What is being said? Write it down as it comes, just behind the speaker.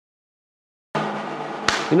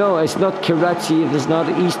You know, it's not Karachi, it is not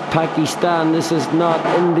East Pakistan, this is not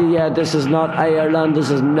India, this is not Ireland, this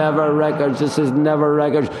is Never Records, this is Never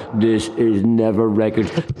Records, this is Never Records.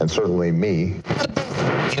 And certainly me.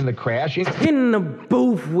 In the crash. In the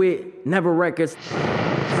booth with Never Records.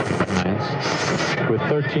 Nice. With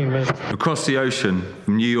 13 minutes. Across the ocean,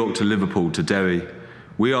 from New York to Liverpool to Derry,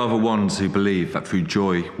 we are the ones who believe that through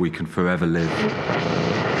joy we can forever live.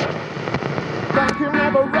 Thank you,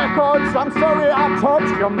 Never Records. I'm sorry I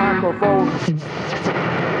touched your microphone.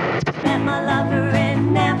 Met my lover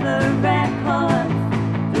in Never Records,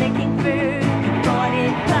 flicking through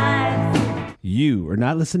 45. You are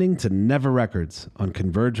not listening to Never Records on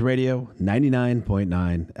Converge Radio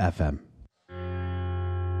 99.9 FM.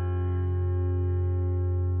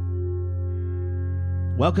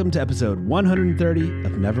 Welcome to episode 130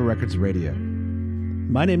 of Never Records Radio.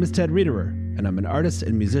 My name is Ted Riederer, and I'm an artist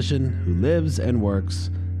and musician who lives and works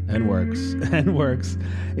and works and works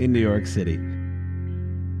in New York City.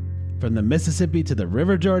 From the Mississippi to the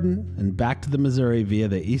River Jordan and back to the Missouri via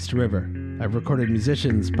the East River, I've recorded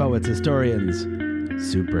musicians, poets, historians,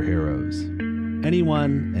 superheroes,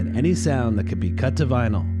 anyone and any sound that could be cut to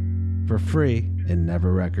vinyl for free in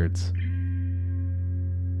Never Records.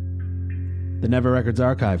 The Never Records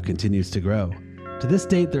archive continues to grow. To this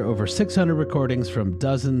date, there are over 600 recordings from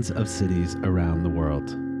dozens of cities around the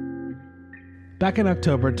world. Back in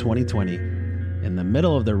October 2020, in the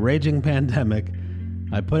middle of the raging pandemic,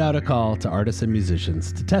 I put out a call to artists and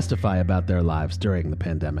musicians to testify about their lives during the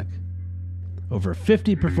pandemic. Over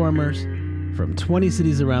 50 performers from 20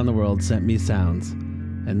 cities around the world sent me sounds,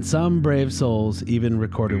 and some brave souls even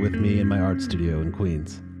recorded with me in my art studio in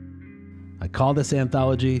Queens. I call this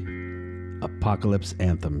anthology Apocalypse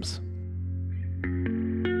Anthems.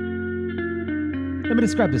 Let me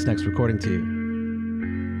describe this next recording to you.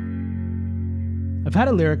 I've had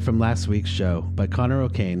a lyric from last week's show by Connor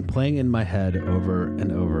O'Kane playing in my head over and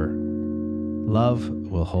over. Love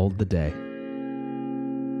will hold the day.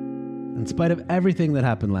 In spite of everything that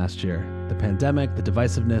happened last year, the pandemic, the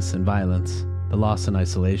divisiveness and violence, the loss and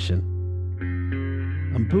isolation,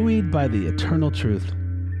 I'm buoyed by the eternal truth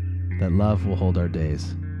that love will hold our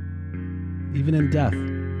days, even in death.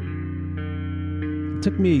 It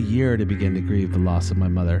took me a year to begin to grieve the loss of my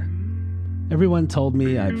mother. Everyone told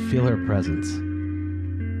me I'd feel her presence,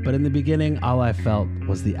 but in the beginning, all I felt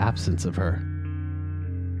was the absence of her.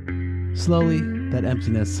 Slowly, that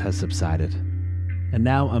emptiness has subsided, and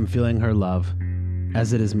now I'm feeling her love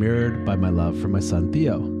as it is mirrored by my love for my son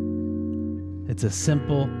Theo. It's a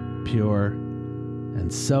simple, pure,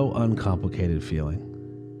 and so uncomplicated feeling,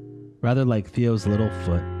 rather like Theo's little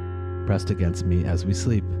foot pressed against me as we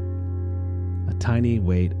sleep. A tiny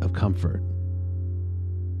weight of comfort.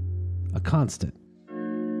 A constant.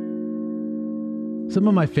 Some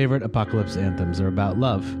of my favorite apocalypse anthems are about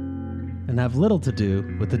love and have little to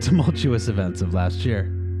do with the tumultuous events of last year.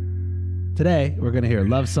 Today, we're going to hear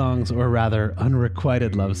love songs, or rather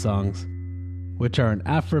unrequited love songs, which are an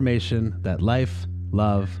affirmation that life,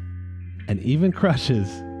 love, and even crushes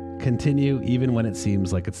continue even when it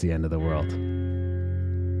seems like it's the end of the world.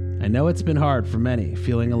 I know it's been hard for many,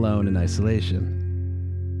 feeling alone in isolation.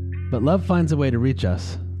 But love finds a way to reach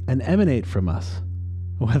us and emanate from us,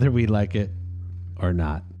 whether we like it or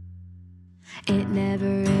not. It never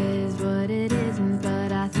is what it isn't,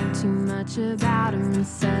 but I think too much about him, and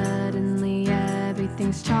suddenly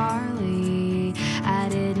everything's Charlie. I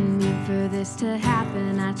didn't mean for this to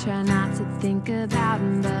happen. I try not to think about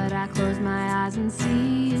him, but I close my eyes and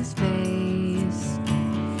see his face.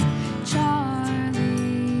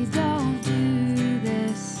 Charlie, don't do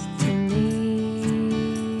this to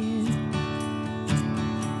me.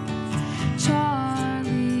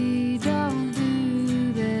 Charlie, don't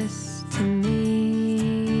do this to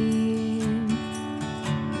me.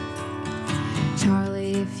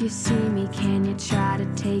 Charlie, if you see me, can you try to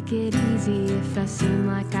take it easy? If I seem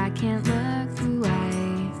like I can't look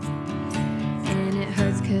away, and it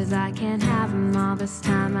hurts 'cause I can't have him. All this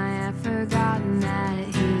time I have forgotten that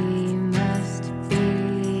he must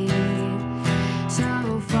be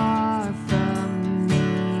so far from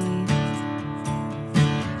me.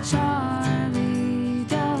 Charlie,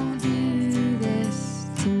 don't do this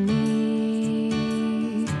to me.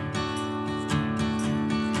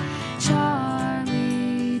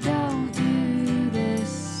 Charlie, don't do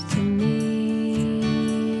this to me.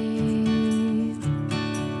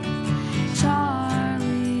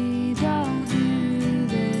 Charlie, don't do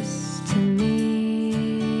this to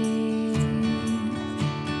me.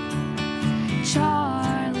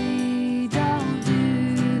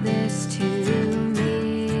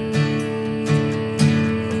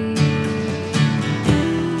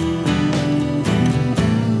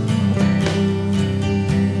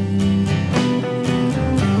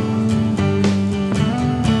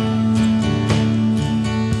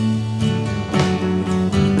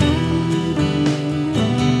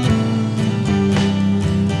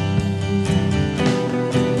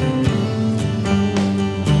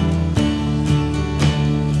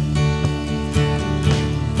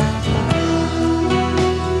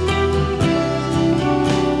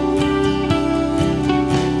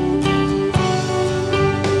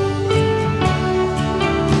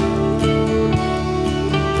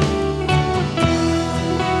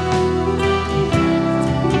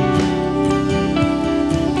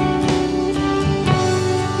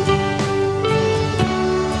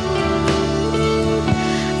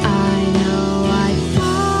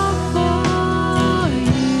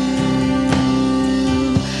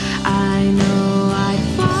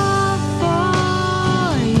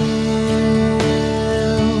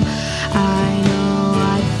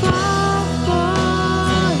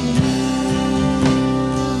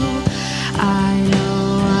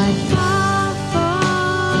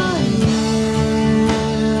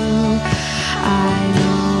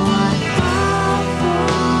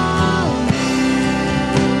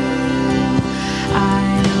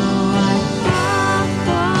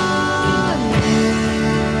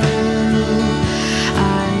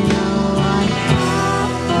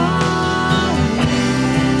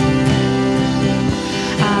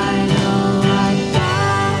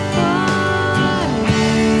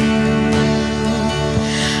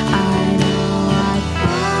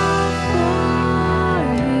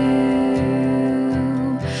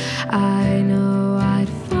 I know I'd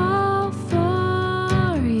fall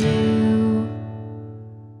for you.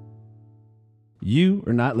 You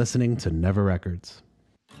are not listening to Never Records.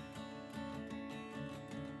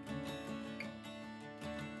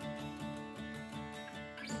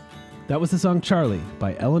 That was the song Charlie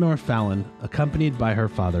by Eleanor Fallon, accompanied by her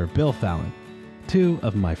father, Bill Fallon, two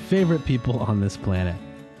of my favorite people on this planet.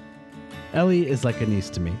 Ellie is like a niece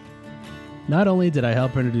to me. Not only did I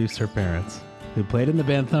help her introduce her parents, who played in the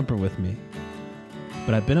band Thumper with me,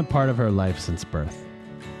 but I've been a part of her life since birth.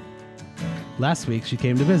 Last week, she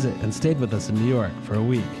came to visit and stayed with us in New York for a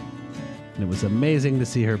week, and it was amazing to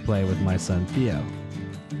see her play with my son Theo,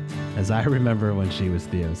 as I remember when she was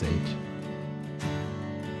Theo's age.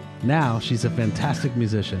 Now, she's a fantastic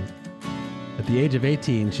musician. At the age of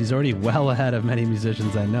 18, she's already well ahead of many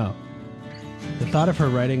musicians I know. The thought of her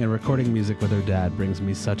writing and recording music with her dad brings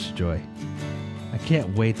me such joy. I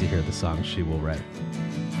can't wait to hear the songs she will write.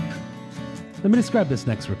 Let me describe this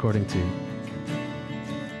next recording to you.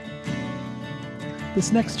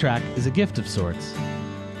 This next track is a gift of sorts.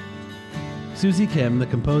 Susie Kim, the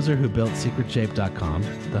composer who built SecretShape.com,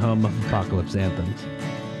 the home of Apocalypse Anthems,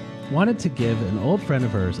 wanted to give an old friend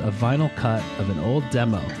of hers a vinyl cut of an old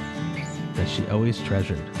demo that she always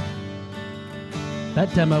treasured.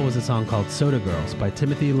 That demo was a song called Soda Girls by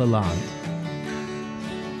Timothy Lalonde.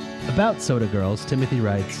 About Soda Girls, Timothy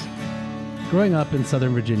writes, "Growing up in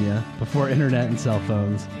Southern Virginia, before internet and cell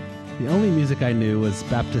phones, the only music I knew was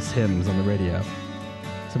Baptist hymns on the radio.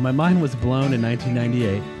 So my mind was blown in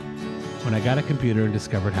 1998 when I got a computer and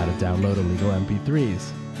discovered how to download illegal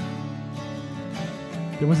MP3s.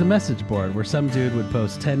 There was a message board where some dude would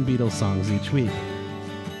post 10 Beatles songs each week.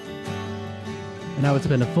 And I would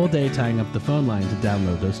spend a full day tying up the phone line to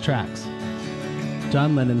download those tracks.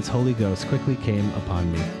 John Lennon's Holy Ghost quickly came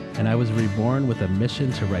upon me, and I was reborn with a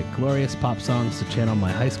mission to write glorious pop songs to channel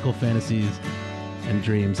my high school fantasies and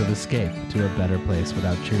dreams of escape to a better place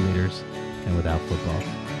without cheerleaders and without football.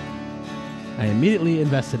 I immediately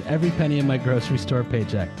invested every penny in my grocery store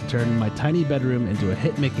paycheck to turn my tiny bedroom into a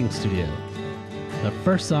hit-making studio. The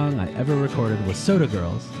first song I ever recorded was Soda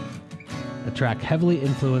Girls, a track heavily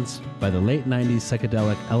influenced by the late 90s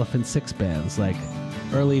psychedelic Elephant Six bands like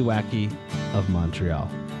Early Wacky of Montreal."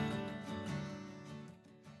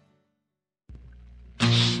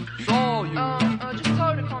 Saw you. Just tell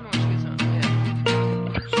her to call me when she gets home.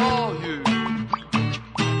 Yeah. Saw you.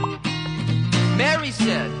 Mary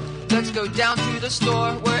said, "Let's go down to the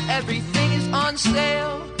store where everything is on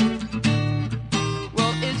sale."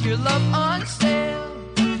 Well, is your love on sale?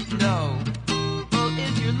 No. Well,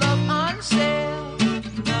 is your love on sale?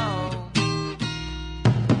 No.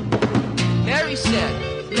 Mary said,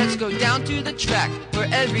 "Let's go down to the track where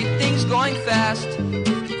everything's going fast."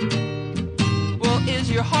 Well, is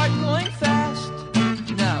your heart going fast?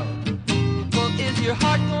 No. Well, is your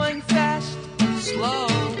heart going fast? Slow.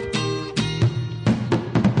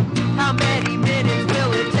 How many minutes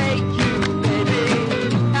will it take you, baby?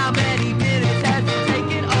 How many minutes has it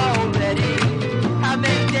taken already? How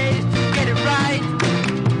many days to get it right?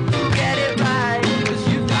 To get it right, 'cause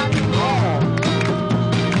you got it wrong.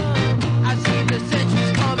 I've seen the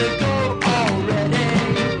centuries come and go already.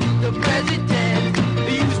 The president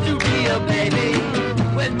used to be a baby.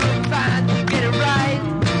 When we're fine to get it right,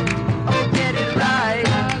 oh, get it right.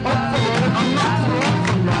 Oh, I'm not wrong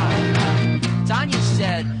for now. Tanya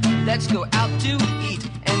said, "Let's go out to eat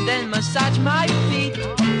and then massage my feet."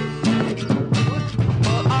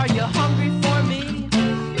 Well, are you hungry for me?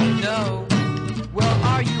 No. Well,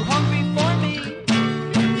 are you hungry for me?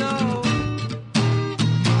 No.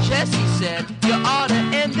 Jessie said, "You ought to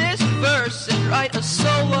end this verse and write a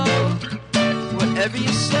solo." Whatever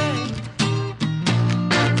you say.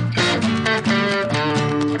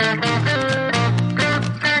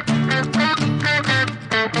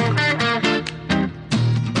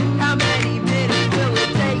 How many minutes will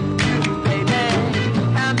it take you, baby?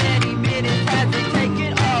 How many minutes has it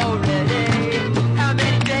taken already? How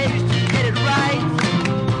many days to get it right?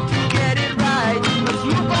 To get it right, 'cause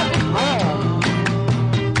you got it wrong.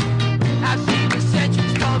 I've seen the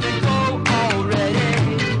centuries come and go already.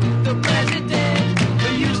 The president who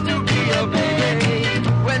used to be a baby.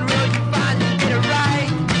 When will you finally get it right?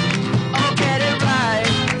 Oh, get it right.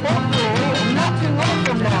 Oh, not too long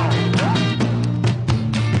from now.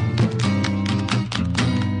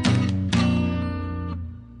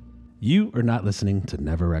 You are not listening to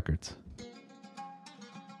Never Records.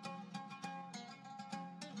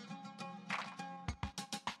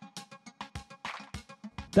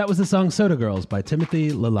 That was the song Soda Girls by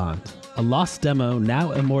Timothy Lalonde, a lost demo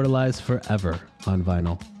now immortalized forever on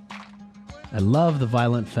vinyl. I love the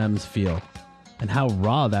Violent Femmes feel, and how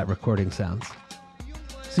raw that recording sounds.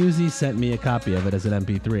 Susie sent me a copy of it as an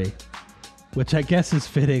MP3, which I guess is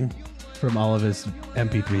fitting from all of his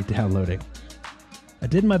MP3 downloading. I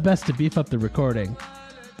did my best to beef up the recording,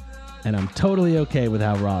 and I'm totally okay with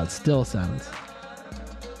how raw it still sounds.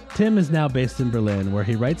 Tim is now based in Berlin, where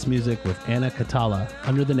he writes music with Anna Catala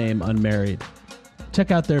under the name Unmarried.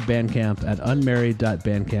 Check out their Bandcamp at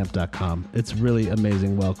unmarried.bandcamp.com. It's really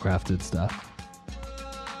amazing, well-crafted stuff.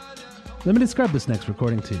 Let me describe this next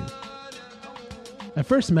recording to you. I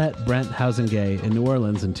first met Brent Housengay in New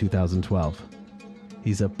Orleans in 2012.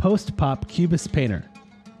 He's a post-pop cubist painter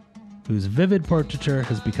whose vivid portraiture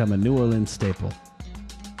has become a New Orleans staple.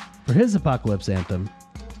 For his Apocalypse anthem,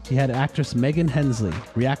 he had actress Megan Hensley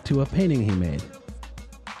react to a painting he made.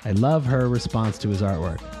 I love her response to his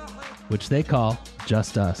artwork, which they call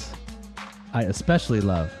Just Us. I especially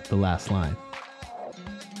love the last line.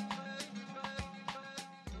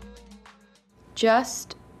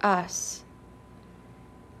 Just us.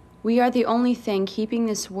 We are the only thing keeping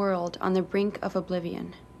this world on the brink of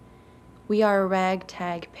oblivion. We are a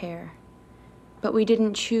ragtag pair, but we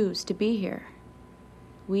didn't choose to be here.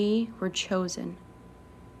 We were chosen.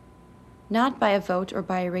 Not by a vote or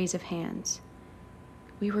by a raise of hands.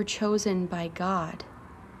 We were chosen by God.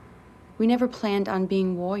 We never planned on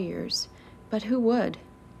being warriors, but who would?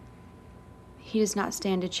 He does not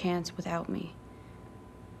stand a chance without me.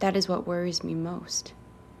 That is what worries me most.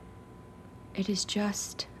 It is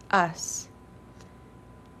just us.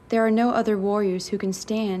 There are no other warriors who can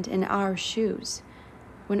stand in our shoes.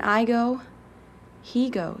 When I go, he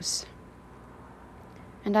goes.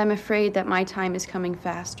 And I'm afraid that my time is coming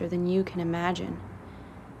faster than you can imagine.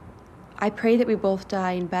 I pray that we both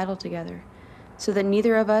die in battle together, so that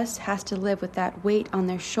neither of us has to live with that weight on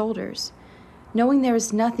their shoulders, knowing there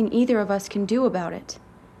is nothing either of us can do about it.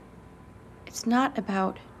 It's not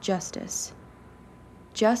about justice.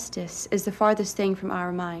 Justice is the farthest thing from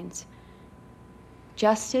our minds.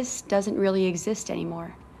 Justice doesn't really exist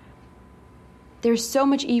anymore. There's so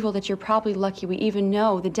much evil that you're probably lucky we even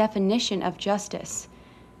know the definition of justice.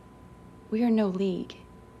 We are no league.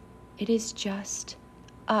 It is just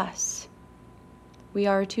us. We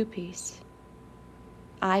are a two-piece.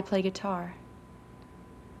 I play guitar.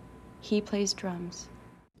 He plays drums.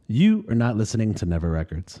 You are not listening to Never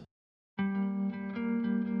Records.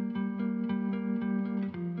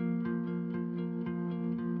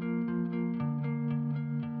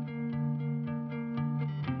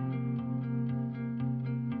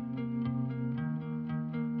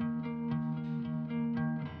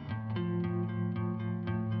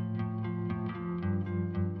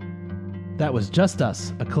 That was Just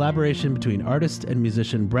Us, a collaboration between artist and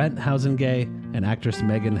musician Brent Housengay and actress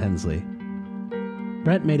Megan Hensley.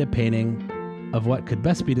 Brent made a painting of what could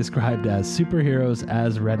best be described as superheroes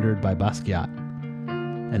as rendered by Basquiat,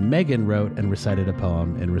 and Megan wrote and recited a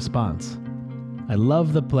poem in response. I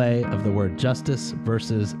love the play of the word justice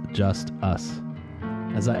versus just us,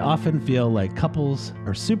 as I often feel like couples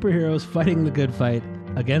are superheroes fighting the good fight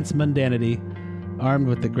against mundanity, armed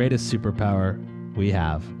with the greatest superpower we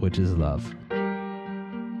have, which is love.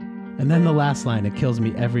 And then the last line, it kills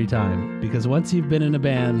me every time, because once you've been in a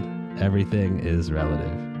band, everything is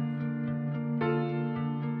relative.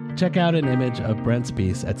 Check out an image of Brent's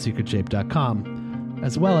piece at secretshape.com,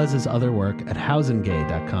 as well as his other work at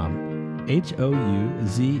housengay.com, HOUZENGA.com.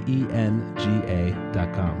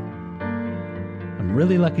 I'm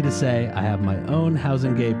really lucky to say I have my own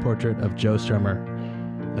Housengay portrait of Joe Strummer,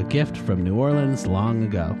 a gift from New Orleans long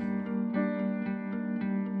ago.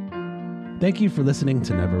 Thank you for listening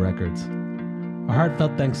to Never Records. A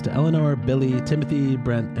heartfelt thanks to Eleanor, Billy, Timothy,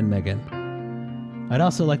 Brent, and Megan. I'd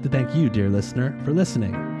also like to thank you, dear listener, for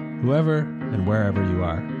listening, whoever and wherever you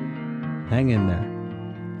are. Hang in there.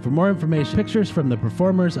 For more information, pictures from the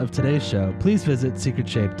performers of today's show, please visit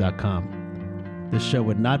secretshape.com. This show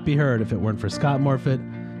would not be heard if it weren't for Scott Morfitt,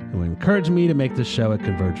 who encouraged me to make this show at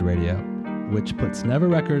Converge Radio, which puts Never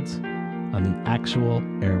Records on the actual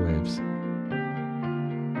airwaves.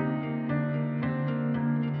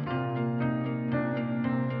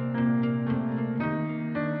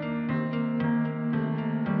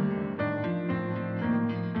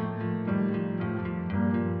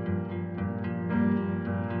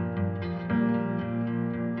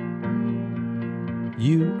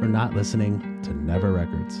 You are not listening to Never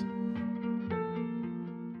Records.